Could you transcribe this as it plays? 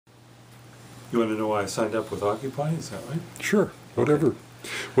You want to know why I signed up with Occupy? Is that right? Sure. Whatever. Okay.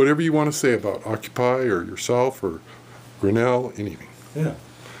 Whatever you want to say about Occupy or yourself or Grinnell, anything. Yeah.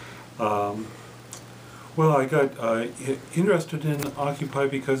 Well, I got interested in Occupy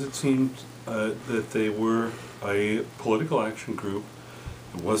because it seemed that they were a political action group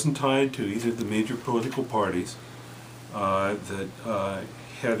that wasn't tied to either of the major political parties, that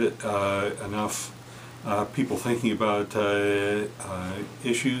had enough people thinking about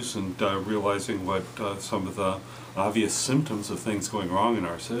issues and realizing what some of the obvious symptoms of things going wrong in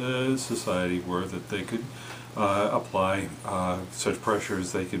our society were, that they could apply such pressure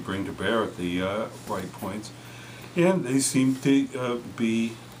as they could bring to bear at the right points. And they seem to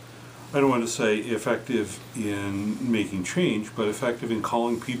be, I don't want to say effective in making change, but effective in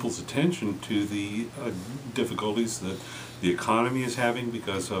calling people's attention to the difficulties that the economy is having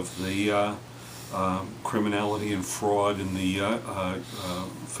because of the criminality and fraud in the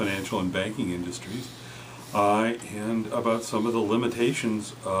financial and banking industries, and about some of the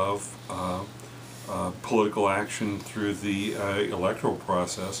limitations of political action through the electoral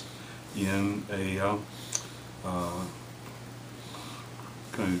process in a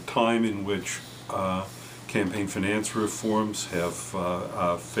kind of time in which campaign finance reforms have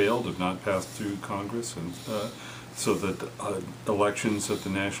failed, have not passed through Congress, and so that elections at the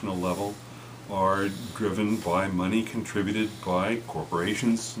national level are driven by money contributed by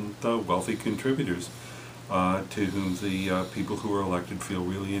corporations and wealthy contributors to whom the people who are elected feel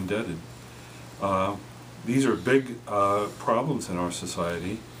really indebted. These are big problems in our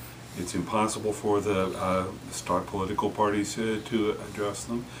society. It's impossible for the star political parties to address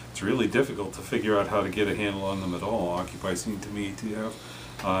them. It's really difficult to figure out how to get a handle on them at all. Occupy seemed to me to have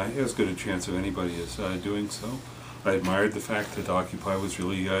as good a chance of anybody as doing so. I admired the fact that Occupy was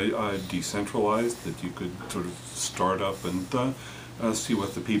really decentralized, that you could sort of start up and see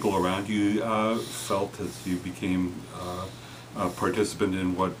what the people around you felt as you became a participant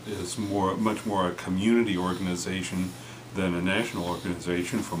in what is much more a community organization than a national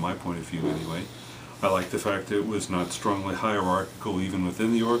organization, from my point of view anyway. I like the fact that it was not strongly hierarchical even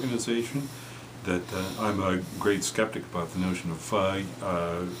within the organization, that I'm a great skeptic about the notion of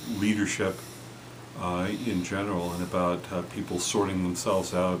leadership in general, and about people sorting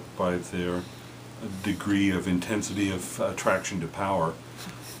themselves out by their degree of intensity of attraction to power.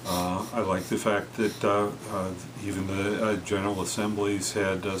 I like the fact that even the General Assemblies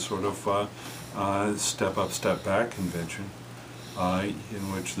had sort of step up, step back convention,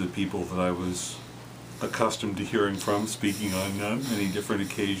 in which the people that I was accustomed to hearing from, speaking on many different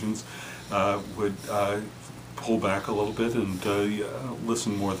occasions, would pull back a little bit and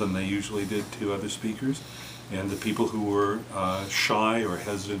listen more than they usually did to other speakers. And the people who were shy or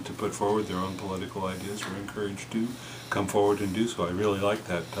hesitant to put forward their own political ideas were encouraged to come forward and do so. I really like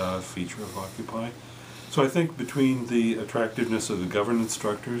that feature of Occupy. So I think between the attractiveness of the governance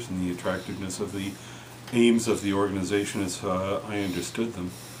structures and the attractiveness of the aims of the organization as I understood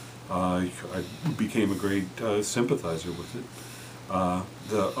them, I became a great sympathizer with it.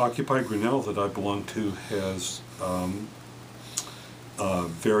 The Occupy Grinnell that I belong to has a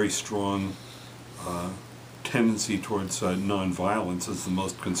very strong tendency towards nonviolence as the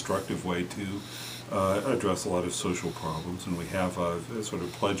most constructive way to address a lot of social problems, and we have a sort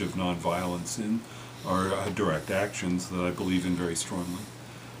of pledge of nonviolence in our direct actions that I believe in very strongly.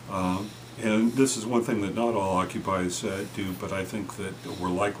 And this is one thing that not all occupies do, but I think that we're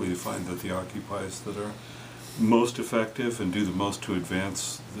likely to find that the occupies that are most effective and do the most to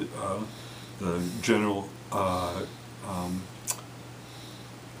advance the general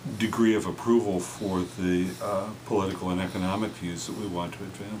degree of approval for the political and economic views that we want to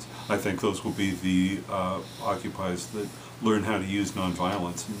advance. I think those will be the occupies that learn how to use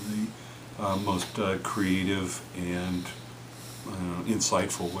nonviolence in the most creative and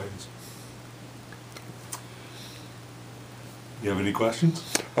insightful ways. You have any questions?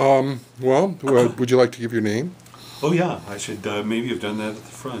 Well, would you like to give your name? Oh yeah, I should maybe have done that at the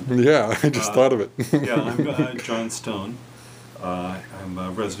front. Yeah, I just thought of it. Yeah, I'm John Stone. I'm a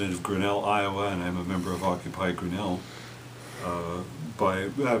resident of Grinnell, Iowa, and I'm a member of Occupy Grinnell. By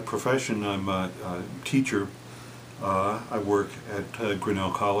profession, I'm a teacher. I work at Grinnell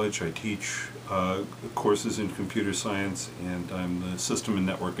College. I teach courses in computer science, and I'm the system and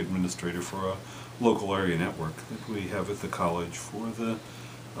network administrator for a local area network that we have at the college for the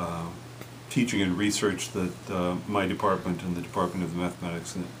teaching and research that my department and the Department of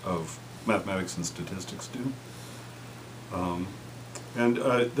Mathematics and Statistics do. And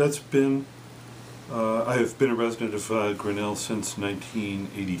that's been, I have been a resident of Grinnell since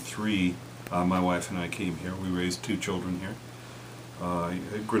 1983. My wife and I came here. We raised 2 children here.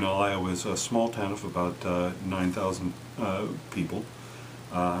 Grinnell, Iowa is a small town of about 9,000 people.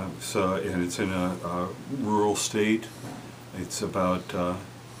 And it's in a rural state. It's about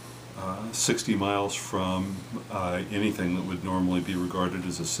 60 miles from anything that would normally be regarded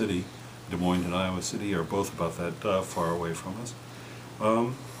as a city. Des Moines and Iowa City are both about that far away from us.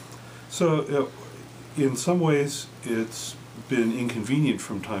 In some ways, it's been inconvenient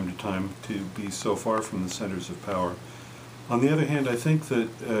from time to time to be so far from the centers of power. On the other hand, I think that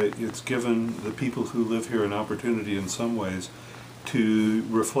it's given the people who live here an opportunity in some ways to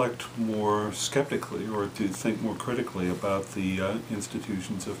reflect more skeptically or to think more critically about the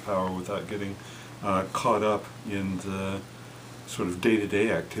institutions of power without getting caught up in the sort of day-to-day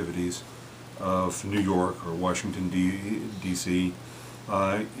activities of New York or Washington, D.C.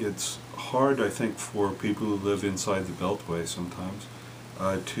 It's hard, I think, for people who live inside the Beltway sometimes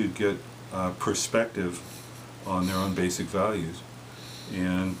to get perspective on their own basic values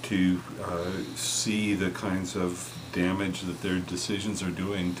and to see the kinds of damage that their decisions are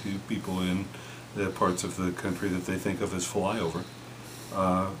doing to people in the parts of the country that they think of as flyover.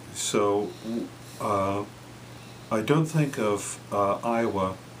 I don't think of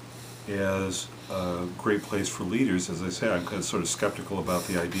Iowa as a great place for leaders. As I say, I'm kind of sort of skeptical about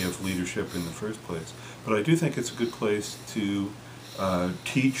the idea of leadership in the first place. But I do think it's a good place to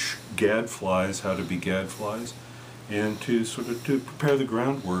teach gadflies how to be gadflies and to sort of to prepare the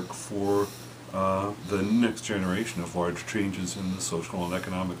groundwork for the next generation of large changes in the social and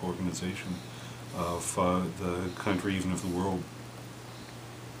economic organization of the country, even of the world.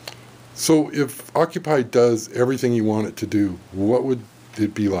 So if Occupy does everything you want it to do, what would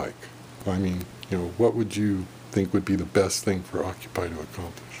it be like? I mean, what would you think would be the best thing for Occupy to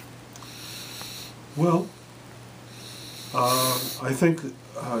accomplish? Well, I think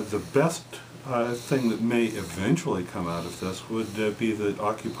the best thing that may eventually come out of this would be that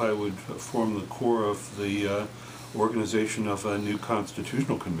Occupy would form the core of the organization of a new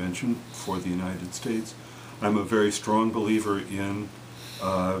constitutional convention for the United States. I'm a very strong believer in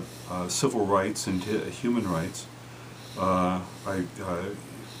civil rights and human rights.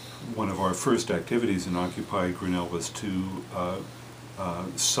 One of our first activities in Occupy Grinnell was to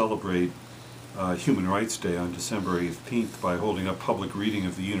celebrate Human Rights Day on December 18th by holding a public reading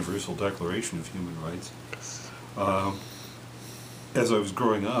of the Universal Declaration of Human Rights. As I was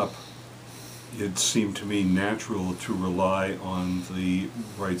growing up, it seemed to me natural to rely on the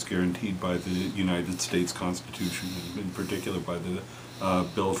rights guaranteed by the United States Constitution, and in particular by the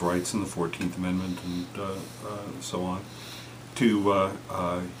Bill of Rights and the 14th Amendment and so on, to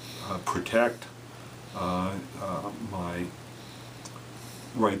protect my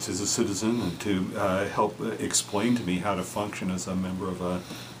rights as a citizen and to help explain to me how to function as a member of a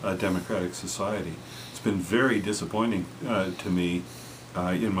democratic society. It's been very disappointing to me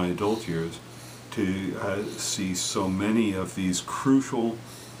in my adult years to see so many of these crucial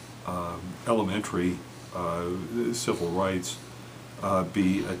elementary civil rights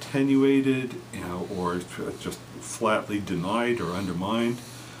be attenuated, or just flatly denied or undermined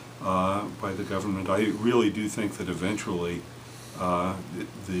by the government. I really do think that eventually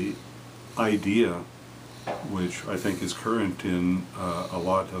the idea, which I think is current in a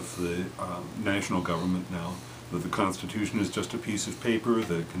lot of the national government now, that the Constitution is just a piece of paper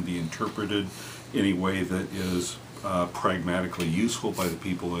that can be interpreted any way that is pragmatically useful by the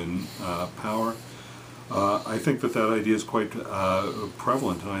people in power. I think that idea is quite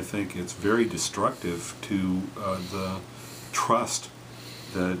prevalent, and I think it's very destructive to the trust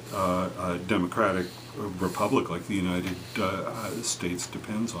that a democratic republic like the United States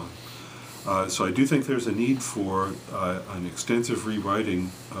depends on. So I do think there's a need for an extensive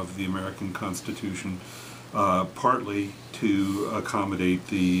rewriting of the American Constitution, partly to accommodate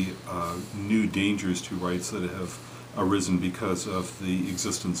the new dangers to rights that have arisen because of the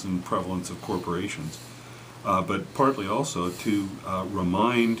existence and prevalence of corporations, but partly also to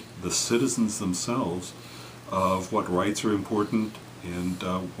remind the citizens themselves of what rights are important and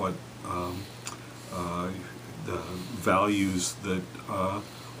what the values that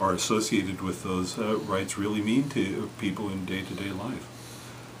are associated with those rights really mean to people in day-to-day life.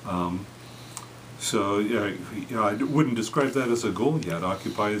 I wouldn't describe that as a goal yet.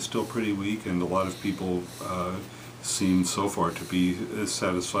 Occupy is still pretty weak, and a lot of people seem so far to be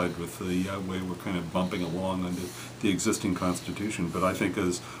satisfied with the way we're kind of bumping along under the existing Constitution. But I think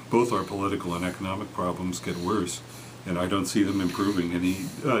as both our political and economic problems get worse, and I don't see them improving any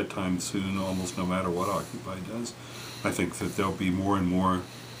time soon, almost no matter what Occupy does, I think that there'll be more and more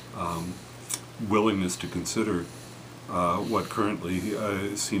willingness to consider what currently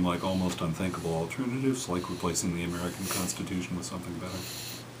seem like almost unthinkable alternatives, like replacing the American Constitution with something better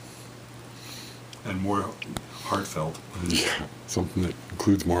and more heartfelt. Yeah, something that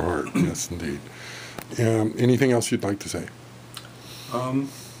includes more heart. Yes, indeed. Anything else you'd like to say?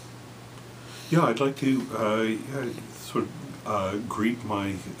 Yeah, I'd like to sort of greet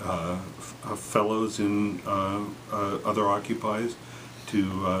my fellows in other Occupies,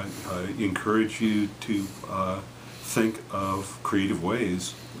 to encourage you to think of creative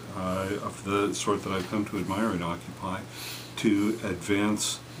ways of the sort that I've come to admire in Occupy, to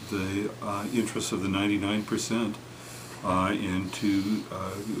advance the interests of the 99%, and to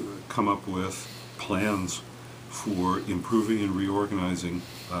come up with plans for improving and reorganizing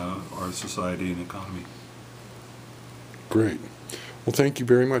our society and economy. Great. Well, thank you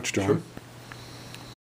very much, John. Sure.